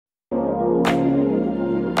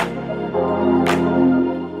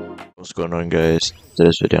What's going on, guys?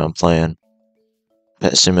 Today's video I'm playing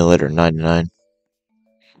Pet Simulator 99,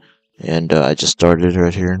 and I just started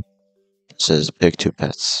right here. It says pick two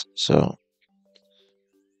pets. So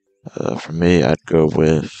for me, I'd go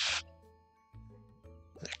with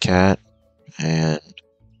the cat and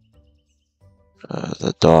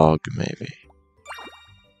the dog, maybe.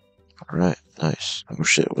 All right, nice. Oh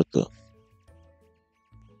shit!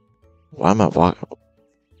 Why am I walking?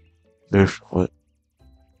 Dude, what?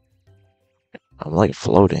 I'm like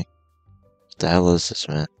floating. What the hell is this,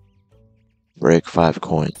 man? Break 5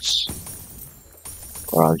 coins.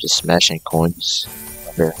 Or I'm just smashing coins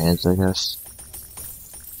with bare hands, I guess.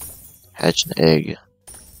 Hatch an egg.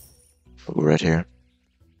 Ooh, right here.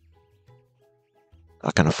 I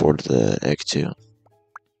can afford the egg too.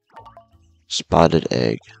 Spotted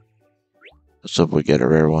egg. Let's hope we get a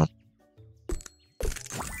rare one.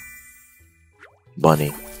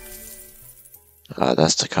 Bunny.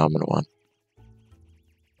 That's the common one.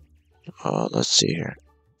 Let's see here.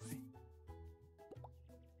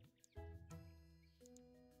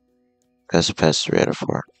 That's a pass 3 out of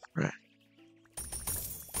 4. Right.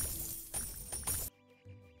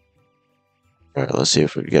 Alright, let's see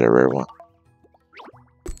if we can get a rare one.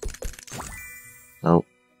 Nope.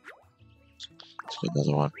 Let's get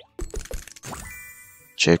another one.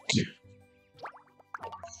 Chick.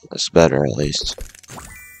 That's better at least.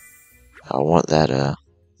 I want that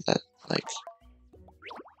like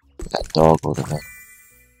that dog over there.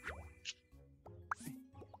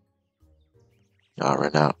 Oh,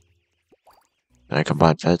 right now. Can I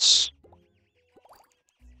combine pets?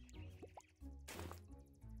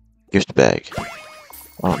 Gift bag.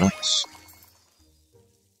 Oh, nice.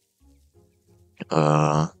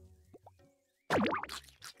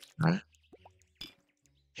 Right.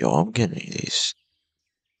 Yo, I'm getting these.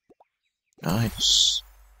 Nice.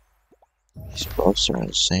 These buffs are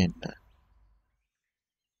insane, man.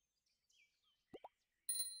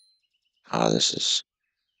 This is.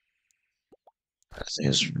 I think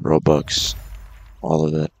it's Robux. All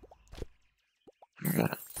of it.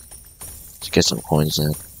 Alright. Let's get some coins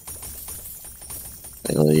in.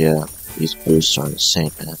 Hell yeah. These boosts are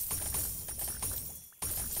insane, man.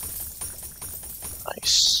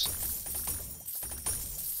 Nice.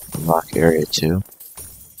 Unlock area 2.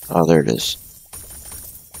 Oh, there it is.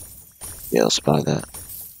 Yeah, let's buy that.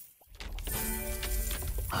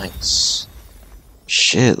 Nice.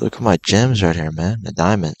 Shit, look at my gems right here, man. The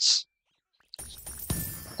diamonds.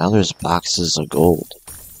 Now there's boxes of gold.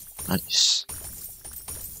 Nice.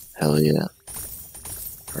 Hell yeah.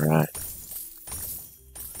 Alright.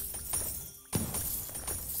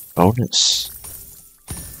 Bonus.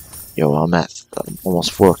 Yo, I'm at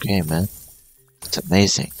almost 4K, man. It's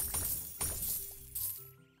amazing.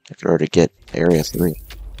 I could already get area 3.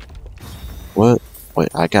 What?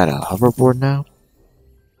 Wait, I got a hoverboard now?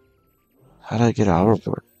 How did I get a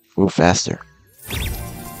hoverboard? Move faster.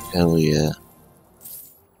 Hell yeah.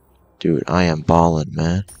 Dude, I am ballin',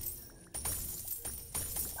 man.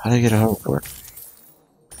 How did I get a hoverboard?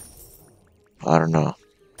 I don't know.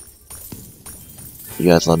 You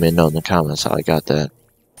guys let me know in the comments how I got that.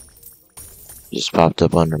 It just popped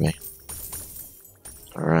up under me.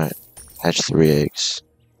 Alright. Hatch 3 eggs.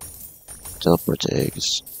 Teleport to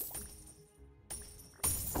eggs.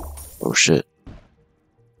 Oh shit.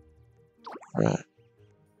 Alright.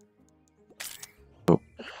 Oh,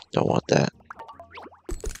 don't want that.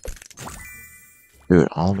 Dude,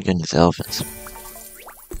 all I'm getting is elephants.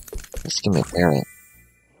 Let's give me a parrot.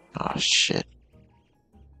 Oh shit.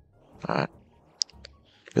 Alright.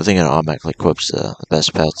 Good thing it automatically equips the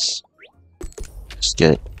best pets. Let's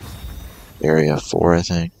get area 4, I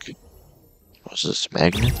think. What's this?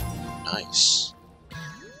 Magnet? Nice.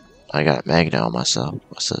 I got a magnet on myself.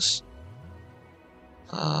 What's this?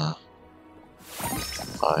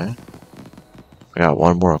 Fire. I got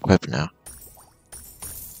one more equipped now.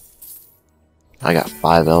 I got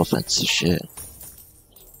 5 elephants. Shit.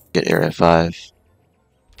 Get area 5.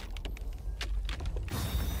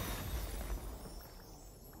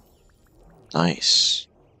 Nice.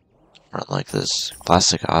 Run like this.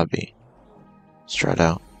 Classic hobby. Let's try it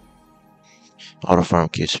out. Auto farm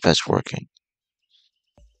keeps pets working.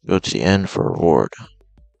 Go to the end for reward.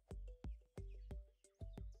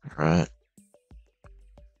 Alright.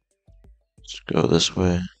 Let's go this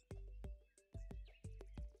way.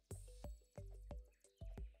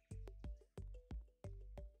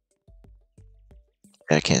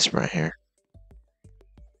 Yeah, I can't sprint here.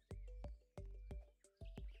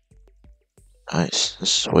 Nice.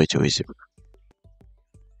 This is way too easy.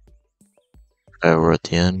 Alright, we're at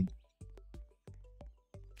the end.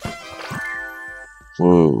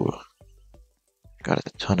 Whoa. Got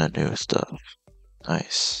a ton of new stuff.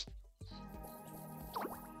 Nice.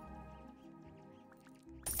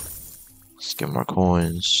 Let's get more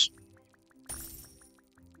coins.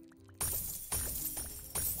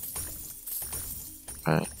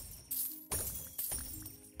 Alright.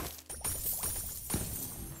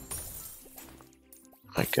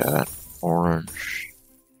 I got orange.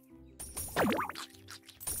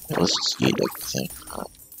 Let's just eat everything.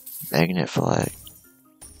 Magnet flag.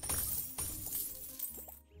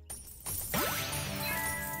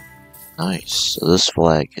 Nice. So this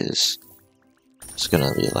flag is it's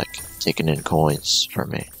gonna be like taking in coins for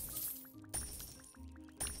me.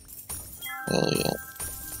 Hell yeah.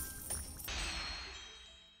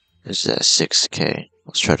 This is at 6K.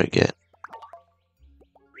 Let's try to get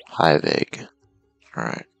hive egg.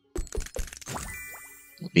 Alright.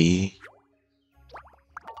 B.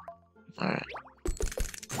 Alright.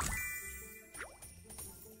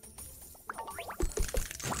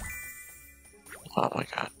 Oh my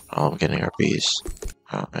god. Oh, I'm getting our bees.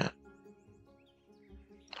 Oh man.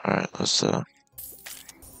 Alright, let's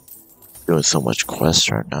doing so much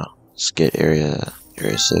quests right now. Let's get area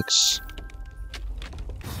 6.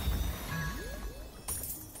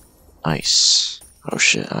 Nice. Oh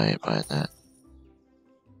shit, I ain't buying that.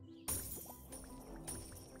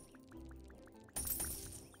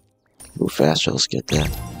 Move faster, let's get that.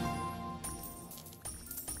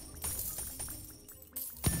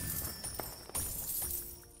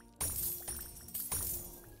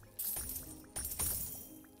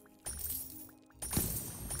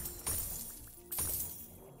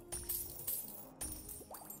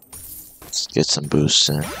 Let's get some boosts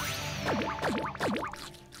in.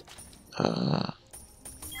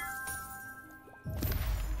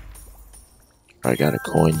 I got a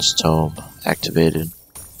coins tome activated.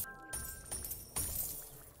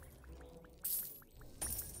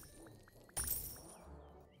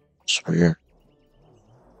 It's weird.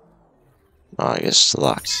 Oh, I guess it's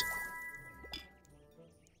locked.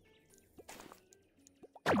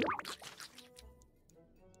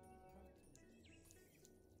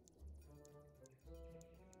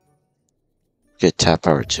 Get tap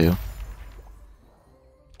power too.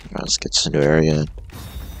 Alright, let's get to new area.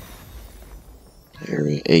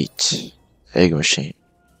 Area 8. Egg machine.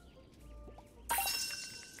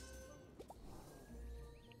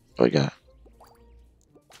 What we got?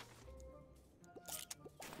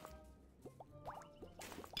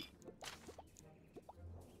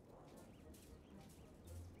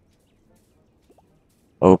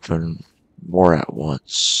 Open more at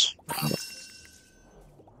once.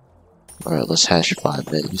 Alright, let's hash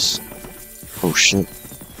 5 eggs. Oh shit.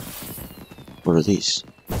 What are these?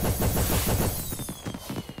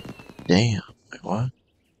 Damn, wait, what?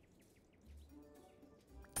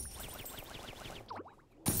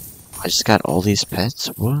 I just got all these pets?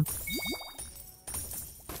 What?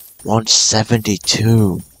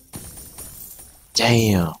 172.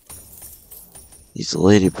 Damn. These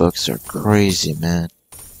ladybugs are crazy, man.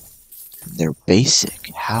 They're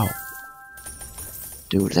basic. How?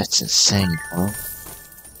 Dude, that's insane, bro.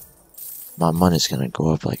 My money's gonna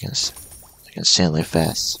go up like insanely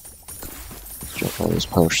fast. Drop all those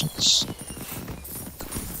potions.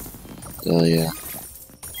 Oh yeah.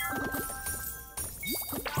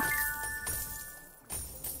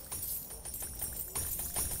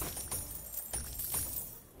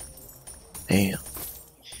 Damn.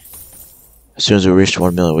 As soon as we reached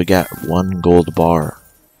 1 million, we got 1 gold bar.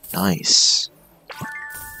 Nice.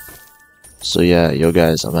 So yeah, yo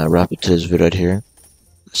guys, I'm gonna wrap up today's video right here.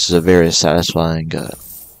 This is a very satisfying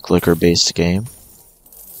clicker-based game.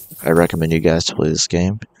 I recommend you guys to play this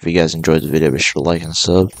game. If you guys enjoyed the video, be sure to like and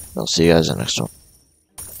sub. I'll see you guys in the next one.